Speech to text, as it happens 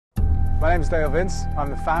My name's Dale Vince.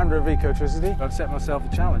 I'm the founder of Ecotricity. I've set myself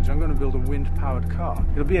a challenge. I'm going to build a wind-powered car.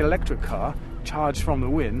 It'll be an electric car, charged from the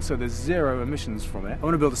wind, so there's zero emissions from it. I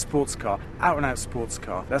want to build a sports car, out-and-out sports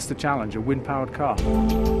car. That's the challenge, a wind-powered car.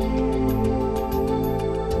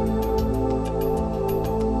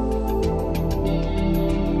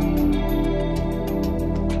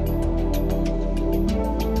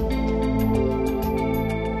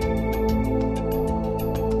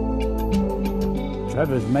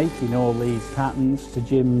 Trevor's making all these patterns to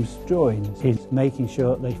Jim's drawings. He's making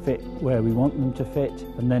sure they fit where we want them to fit,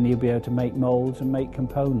 and then he'll be able to make moulds and make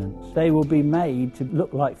components. They will be made to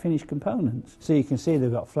look like finished components. So you can see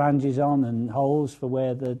they've got flanges on and holes for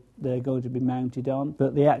where they're going to be mounted on,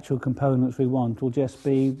 but the actual components we want will just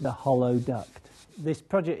be the hollow duct. This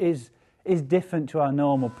project is different to our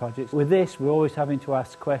normal projects. With this, we're always having to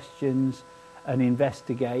ask questions and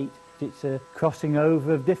investigate. It's a crossing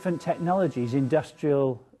over of different technologies,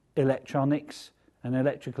 industrial electronics and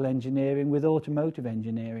electrical engineering with automotive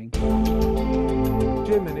engineering.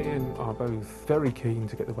 Jim and Ian are both very keen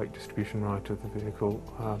to get the weight distribution right of the vehicle.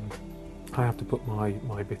 I have to put my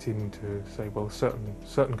bit in to say, well,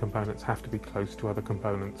 certain components have to be close to other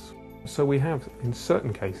components. So we have, in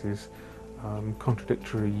certain cases,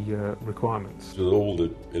 contradictory requirements. With all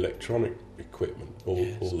the electronic equipment, all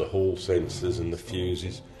the hall sensors and the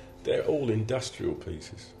fuses, they're all industrial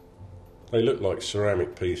pieces. They look like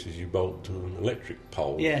ceramic pieces you bolt to an electric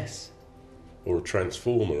pole. Yes. Or a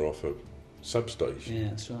transformer off a substation. Yeah,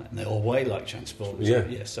 that's right. And they all weigh like transformers. Yeah,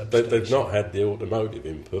 they've not had the automotive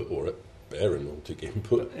input or aeronautic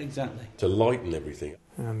input exactly to lighten everything.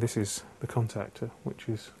 And this is the contactor, which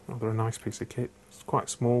is rather a nice piece of kit. It's quite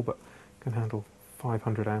small, but can handle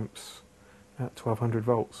 500 amps at 1200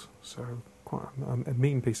 volts. So quite a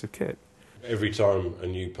mean piece of kit. Every time a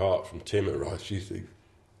new part from Tim arrives, you think,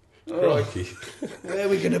 crikey. Where are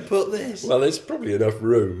we going to put this? Well, there's probably enough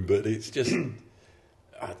room, but it's just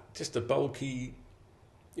a bulky...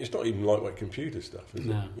 It's not even lightweight computer stuff, is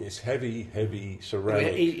it? It's heavy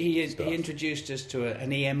ceramic stuff. He introduced us to an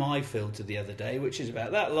EMI filter the other day, which is about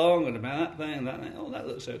that long and about that thing and that thing. Oh, that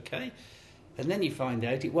looks okay. And then you find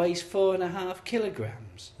out it weighs 4.5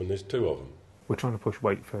 kilograms. And there's two of them. We're trying to push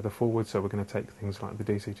weight further forward, so we're going to take things like the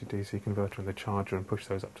DC to DC converter and the charger and push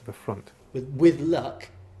those up to the front. With luck,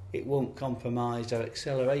 it won't compromise our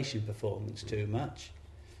acceleration performance too much.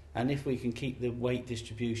 And if we can keep the weight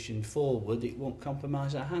distribution forward, it won't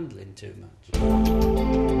compromise our handling too much.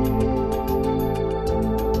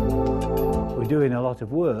 We're doing a lot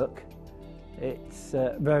of work. It's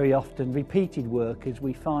very often repeated work as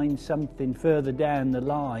we find something further down the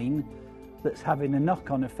line that's having a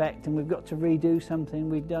knock-on effect, and we've got to redo something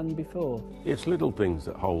we've done before. It's little things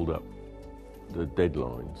that hold up the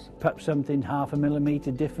deadlines. Perhaps something 0.5 millimetre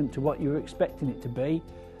different to what you were expecting it to be,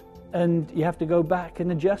 and you have to go back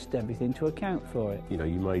and adjust everything to account for it. You know,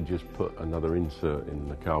 you may just put another insert in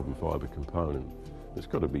the carbon fibre component. It's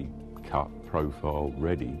got to be cut, profile,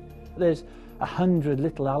 ready. There's 100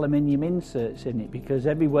 little aluminium inserts in it, because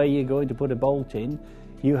everywhere you're going to put a bolt in,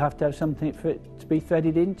 you have to have something for it to be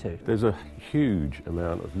threaded into. There's a huge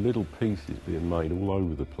amount of little pieces being made all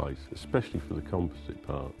over the place, especially for the composite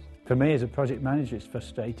parts. For me as a project manager, it's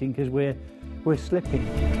frustrating because we're slipping.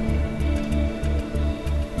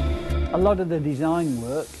 A lot of the design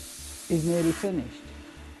work is nearly finished.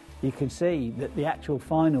 You can see that the actual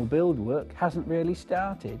final build work hasn't really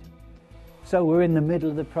started. So we're in the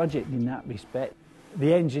middle of the project in that respect.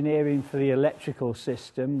 The engineering for the electrical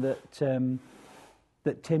system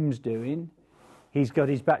that Tim's doing, he's got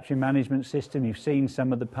his battery management system. You've seen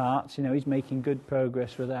some of the parts, you know, he's making good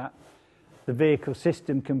progress with that. The vehicle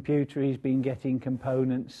system computer, he's been getting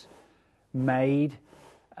components made,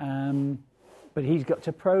 but he's got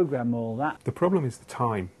to program all that. The problem is the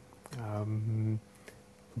time.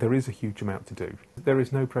 There is a huge amount to do. There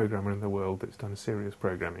is no programmer in the world that's done serious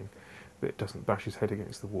programming that doesn't bash his head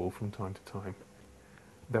against the wall from time to time.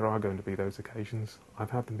 There are going to be those occasions. I've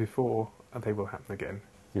had them before, and they will happen again.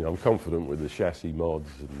 You know, I'm confident with the chassis mods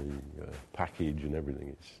and the package and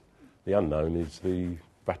everything. The unknown is the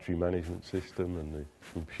battery management system and the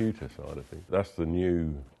computer side of things. That's the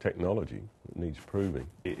new technology that needs proving.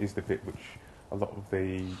 It is the bit which a lot of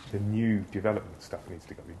the new development stuff needs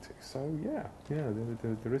to go into. So yeah,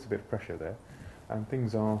 there is a bit of pressure there, and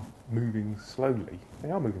things are moving slowly.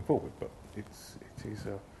 They are moving forward, but it is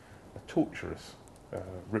a torturous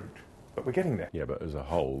route, but we're getting there. Yeah, but as a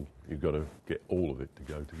whole, you've got to get all of it to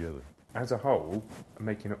go together. As a whole,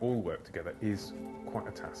 making it all work together is quite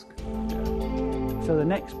a task. So the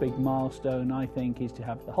next big milestone, I think, is to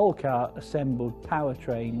have the whole car assembled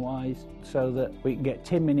powertrain-wise, so that we can get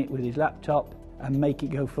Tim in it with his laptop and make it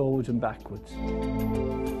go forwards and backwards.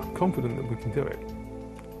 I'm confident that we can do it.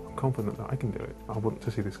 I'm confident that I can do it. I want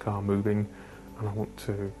to see this car moving, and I want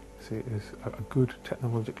to see it as a good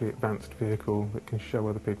technologically advanced vehicle that can show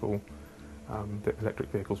other people that electric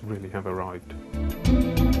vehicles really have arrived.